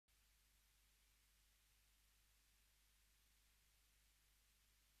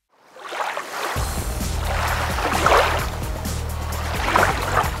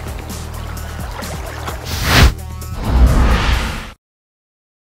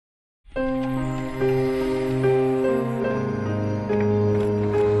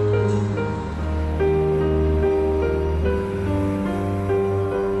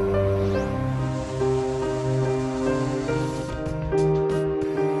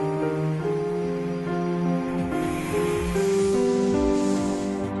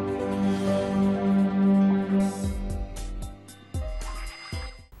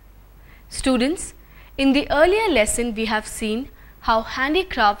Students, in the earlier lesson we have seen how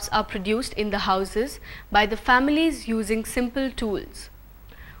handicrafts are produced in the houses by the families using simple tools.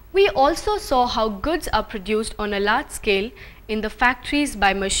 We also saw how goods are produced on a large scale in the factories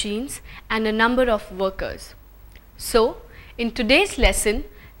by machines and a number of workers. So, in today's lesson,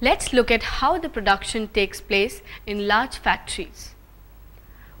 let's look at how the production takes place in large factories.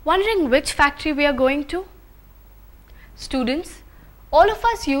 Wondering which factory we are going to? Students, all of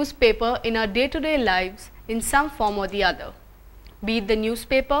us use paper in our day-to-day lives in some form or the other. Be it the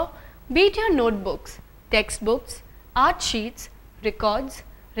newspaper, be it your notebooks, textbooks, art sheets, records,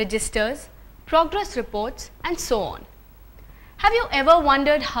 registers, progress reports, and so on. Have you ever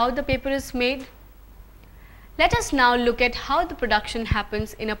wondered how the paper is made? Let us now look at how the production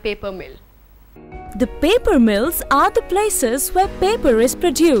happens in a paper mill. The paper mills are the places where paper is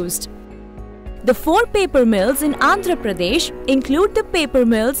produced. The 4 paper mills in Andhra Pradesh include the paper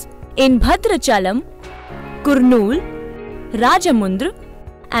mills in Bhadrachalam, Kurnool, Rajamundra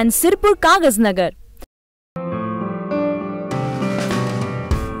and Sirpur Kagaznagar.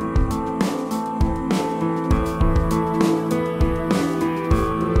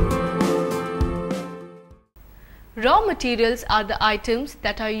 Raw materials are the items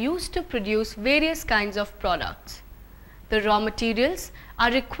that are used to produce various kinds of products. The raw materials are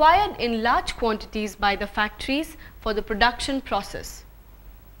required in large quantities by the factories for the production process.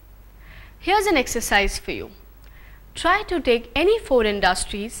 Here's an exercise for you. Try to take any 4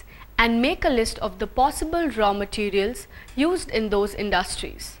 industries and make a list of the possible raw materials used in those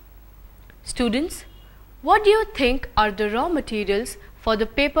industries. Students, what do you think are the raw materials for the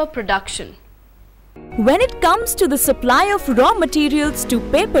paper production? When it comes to the supply of raw materials to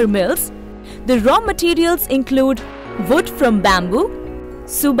paper mills, the raw materials include wood from bamboo,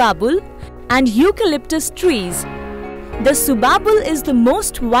 subabul and eucalyptus trees. The subabul is the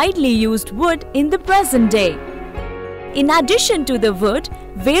most widely used wood in the present day. In addition to the wood,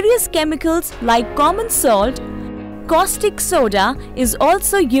 various chemicals like common salt, caustic soda is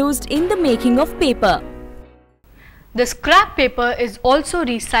also used in the making of paper. The scrap paper is also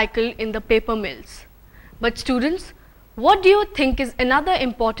recycled in the paper mills. But students, what do you think is another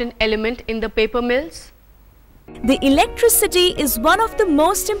important element in the paper mills? The electricity is one of the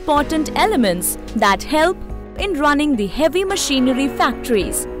most important elements that help in running the heavy machinery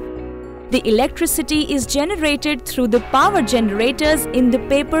factories. The electricity is generated through the power generators in the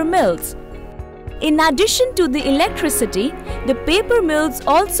paper mills. In addition to the electricity, the paper mills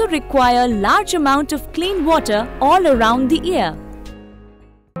also require large amount of clean water all around the year.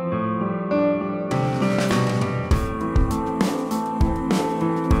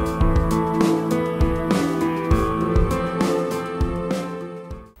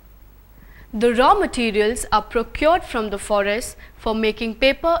 The raw materials are procured from the forests for making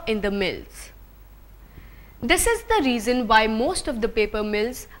paper in the mills. This is the reason why most of the paper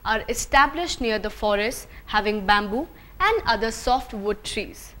mills are established near the forests having bamboo and other soft wood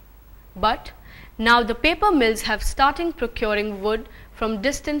trees. But now the paper mills have started procuring wood from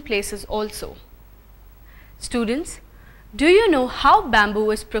distant places also. Students, do you know how bamboo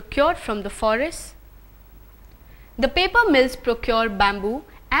is procured from the forests? The paper mills procure bamboo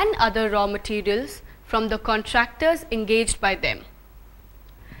and other raw materials from the contractors engaged by them.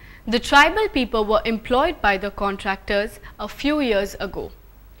 The tribal people were employed by the contractors a few years ago.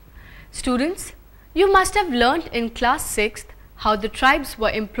 Students, you must have learnt in class 6th how the tribes were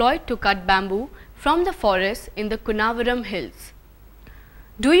employed to cut bamboo from the forests in the Kunavaram hills.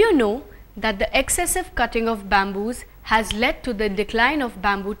 Do you know that the excessive cutting of bamboos has led to the decline of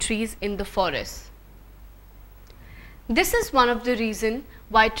bamboo trees in the forests? This is one of the reasons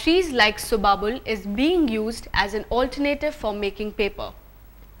why trees like subabul is being used as an alternative for making paper.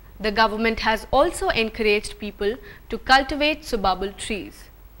 The government has also encouraged people to cultivate subabul trees.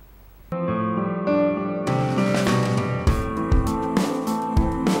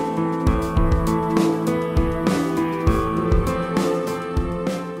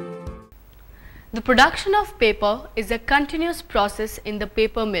 The production of paper is a continuous process in the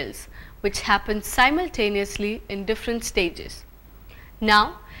paper mills, which happens simultaneously in different stages.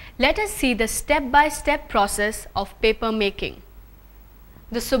 Now, let us see the step-by-step process of paper making.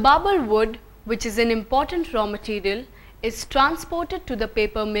 The subabul wood, which is an important raw material, is transported to the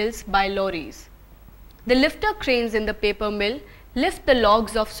paper mills by lorries. The lifter cranes in the paper mill lift the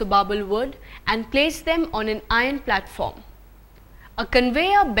logs of subabul wood and place them on an iron platform. A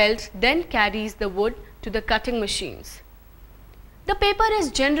conveyor belt then carries the wood to the cutting machines. The paper is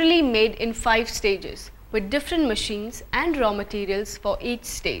generally made in 5 stages with different machines and raw materials for each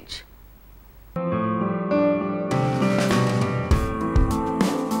stage.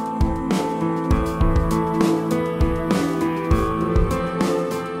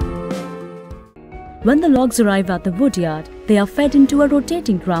 When the logs arrive at the woodyard, they are fed into a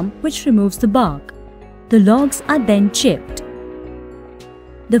rotating drum which removes the bark. The logs are then chipped.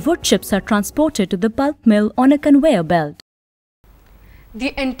 The wood chips are transported to the pulp mill on a conveyor belt.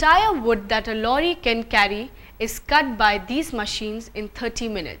 The entire wood that a lorry can carry is cut by these machines in 30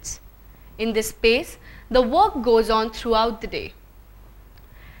 minutes. In this pace, the work goes on throughout the day.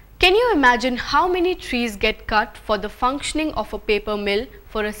 Can you imagine how many trees get cut for the functioning of a paper mill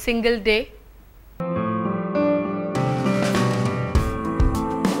for a single day?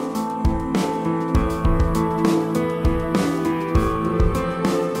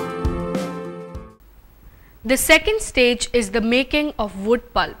 The second stage is the making of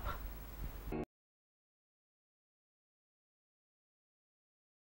wood pulp.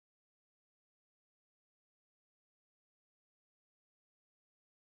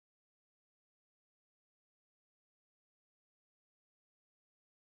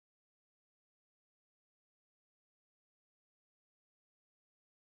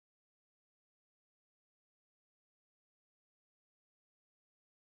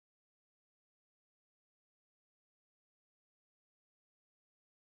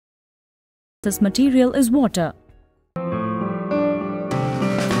 This material is water.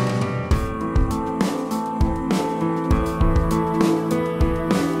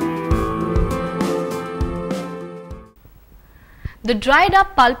 The dried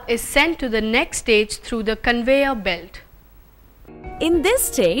up pulp is sent to the next stage through the conveyor belt. In this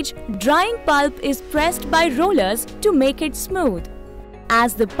stage, drying pulp is pressed by rollers to make it smooth.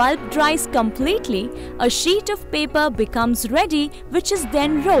 As the pulp dries completely, a sheet of paper becomes ready, which is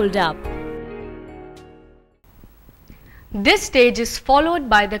then rolled up. This stage is followed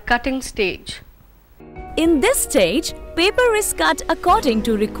by the cutting stage. In this stage, paper is cut according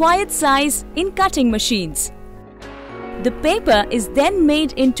to required size in cutting machines. The paper is then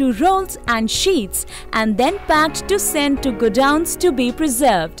made into rolls and sheets and then packed to send to godowns to be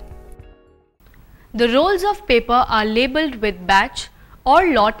preserved. The rolls of paper are labeled with batch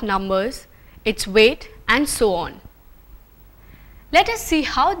or lot numbers, its weight and so on. Let us see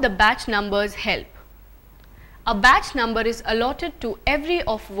how the batch numbers help. A batch number is allotted to every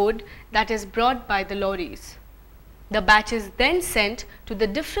of wood that is brought by the lorries. The batch is then sent to the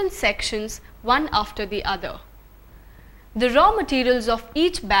different sections one after the other. The raw materials of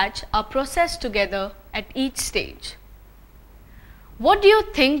each batch are processed together at each stage. What do you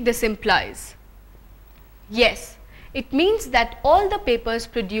think this implies? Yes, it means that all the papers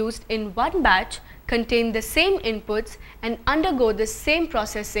produced in one batch contain the same inputs and undergo the same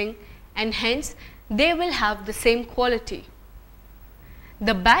processing, and hence they will have the same quality.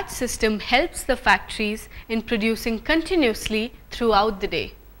 The batch system helps the factories in producing continuously throughout the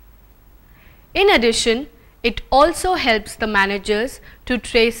day. In addition, it also helps the managers to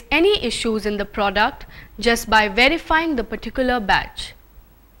trace any issues in the product just by verifying the particular batch.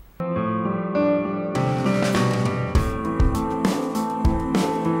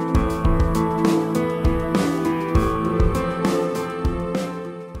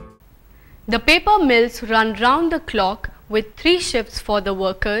 The paper mills run round the clock with 3 shifts for the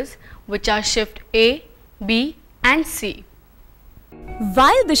workers, which are shift A, B and C.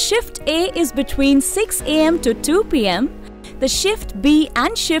 While the shift A is between 6 am to 2 pm, the shift B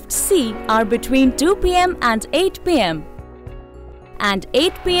and shift C are between 2 pm and 8 pm, and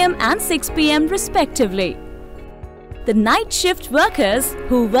 8 pm and 6 pm respectively. The night shift workers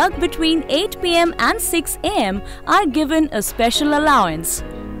who work between 8 pm and 6 am are given a special allowance.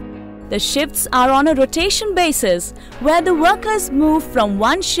 The shifts are on a rotation basis, where the workers move from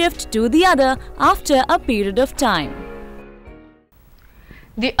one shift to the other after a period of time.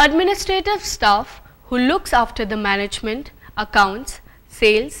 The administrative staff who looks after the management, accounts,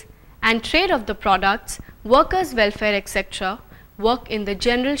 sales and trade of the products, workers' welfare etc. work in the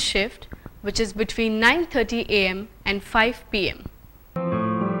general shift, which is between 9:30 am and 5 pm.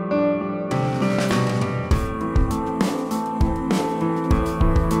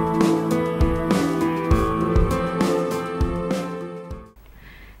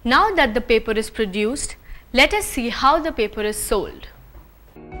 Now that the paper is produced, let us see how the paper is sold.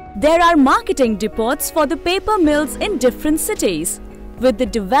 There are marketing depots for the paper mills in different cities. With the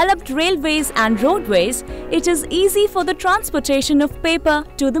developed railways and roadways, it is easy for the transportation of paper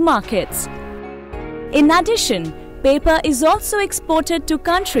to the markets. In addition, paper is also exported to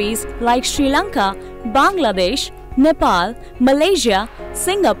countries like Sri Lanka, Bangladesh, Nepal, Malaysia,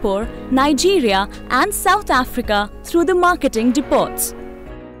 Singapore, Nigeria and South Africa through the marketing depots.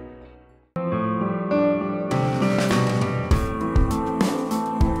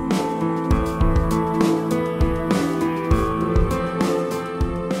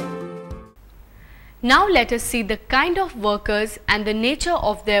 Now let us see the kind of workers and the nature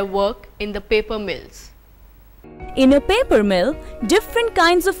of their work in the paper mills. In a paper mill, different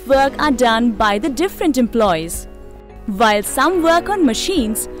kinds of work are done by the different employees. While some work on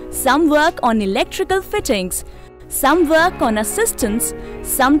machines, some work on electrical fittings, some work on assistants,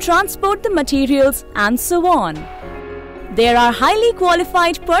 some transport the materials, and so on. There are highly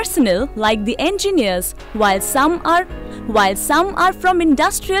qualified personnel like the engineers, while some are from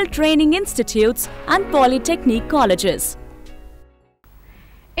industrial training institutes and polytechnic colleges.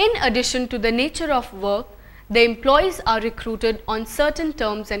 In addition to the nature of work, the employees are recruited on certain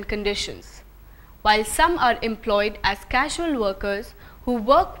terms and conditions. While some are employed as casual workers who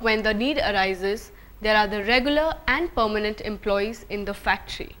work when the need arises, there are the regular and permanent employees in the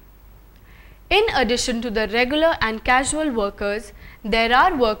factory. In addition to the regular and casual workers, there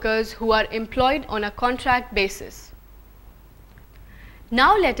are workers who are employed on a contract basis.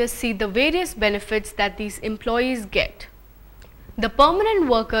 Now let us see the various benefits that these employees get. The permanent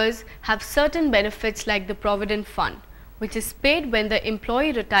workers have certain benefits like the Provident Fund, which is paid when the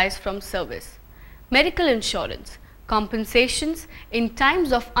employee retires from service, medical insurance, compensations in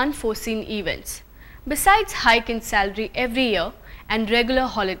times of unforeseen events, besides hike in salary every year and regular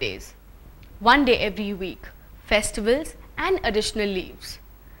holidays, one day every week, festivals and additional leaves.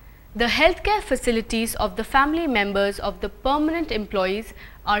 The healthcare facilities of the family members of the permanent employees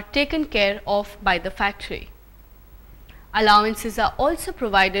are taken care of by the factory. Allowances are also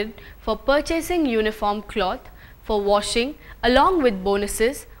provided for purchasing uniform cloth, for washing, along with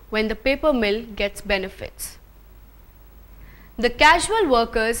bonuses when the paper mill gets benefits. The casual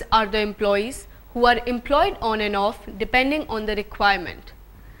workers are the employees who are employed on and off depending on the requirement.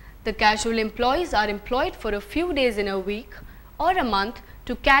 The casual employees are employed for a few days in a week or a month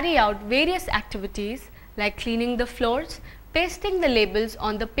to carry out various activities like cleaning the floors, pasting the labels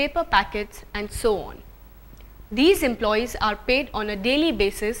on the paper packets, and so on. These employees are paid on a daily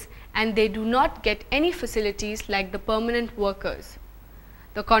basis and they do not get any facilities like the permanent workers.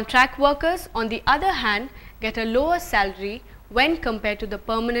 The contract workers, on the other hand, get a lower salary when compared to the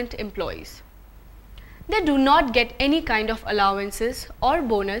permanent employees. They do not get any kind of allowances or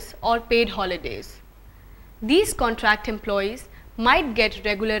bonus or paid holidays. These contract employees might get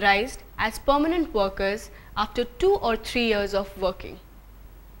regularized as permanent workers after 2 or 3 years of working.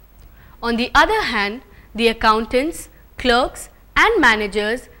 On the other hand, the accountants, clerks and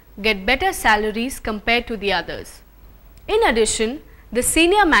managers get better salaries compared to the others. In addition, the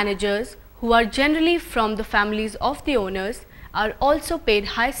senior managers, who are generally from the families of the owners, are also paid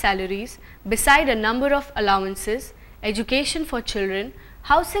high salaries beside a number of allowances, education for children,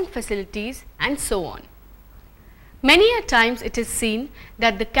 housing facilities and so on. Many a times it is seen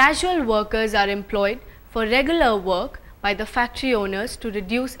that the casual workers are employed for regular work by the factory owners to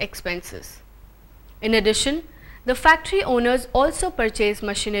reduce expenses. In addition, the factory owners also purchase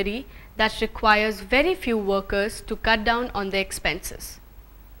machinery that requires very few workers to cut down on the expenses.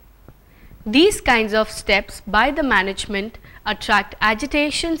 These kinds of steps by the management attract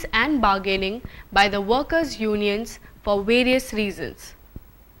agitations and bargaining by the workers' unions for various reasons.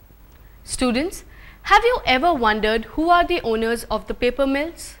 Students, have you ever wondered who are the owners of the paper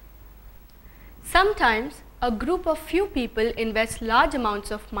mills? Sometimes a group of few people invest large amounts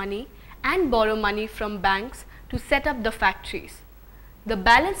of money and borrow money from banks to set up the factories. The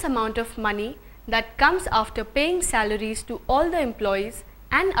balance amount of money that comes after paying salaries to all the employees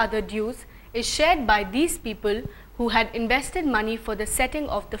and other dues is shared by these people who had invested money for the setting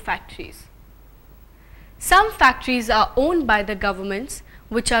of the factories. Some factories are owned by the governments,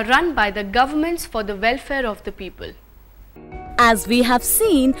 which are run by the governments for the welfare of the people. As we have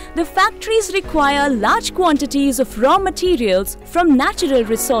seen, the factories require large quantities of raw materials from natural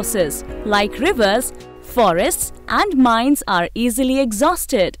resources like rivers, forests and mines are easily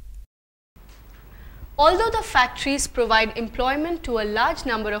exhausted. Although the factories provide employment to a large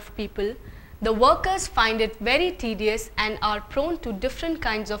number of people, the workers find it very tedious and are prone to different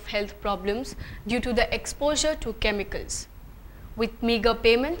kinds of health problems due to the exposure to chemicals. With meager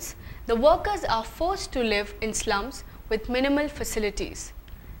payments, the workers are forced to live in slums with minimal facilities.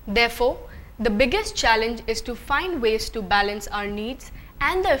 Therefore, the biggest challenge is to find ways to balance our needs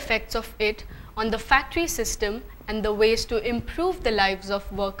and the effects of it on the factory system and the ways to improve the lives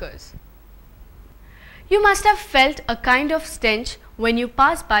of workers. You must have felt a kind of stench when you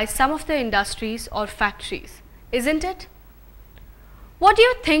pass by some of the industries or factories, isn't it? What do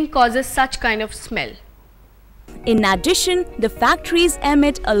you think causes such kind of smell? In addition, the factories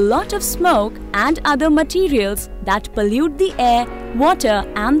emit a lot of smoke and other materials that pollute the air, water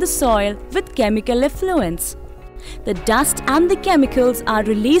and the soil with chemical effluents. the dust and the chemicals are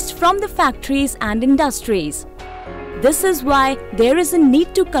released from the factories and industries. This is why there is a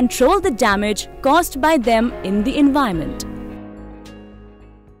need to control the damage caused by them in the environment.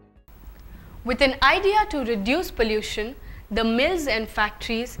 With an idea to reduce pollution, the mills and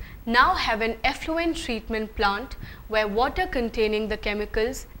factories now have an effluent treatment plant where water containing the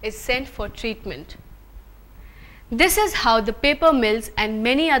chemicals is sent for treatment. This is how the paper mills and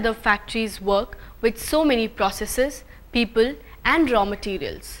many other factories work with so many processes, people and raw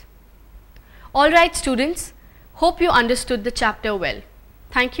materials. Alright students, hope you understood the chapter well.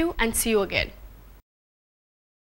 Thank you and see you again.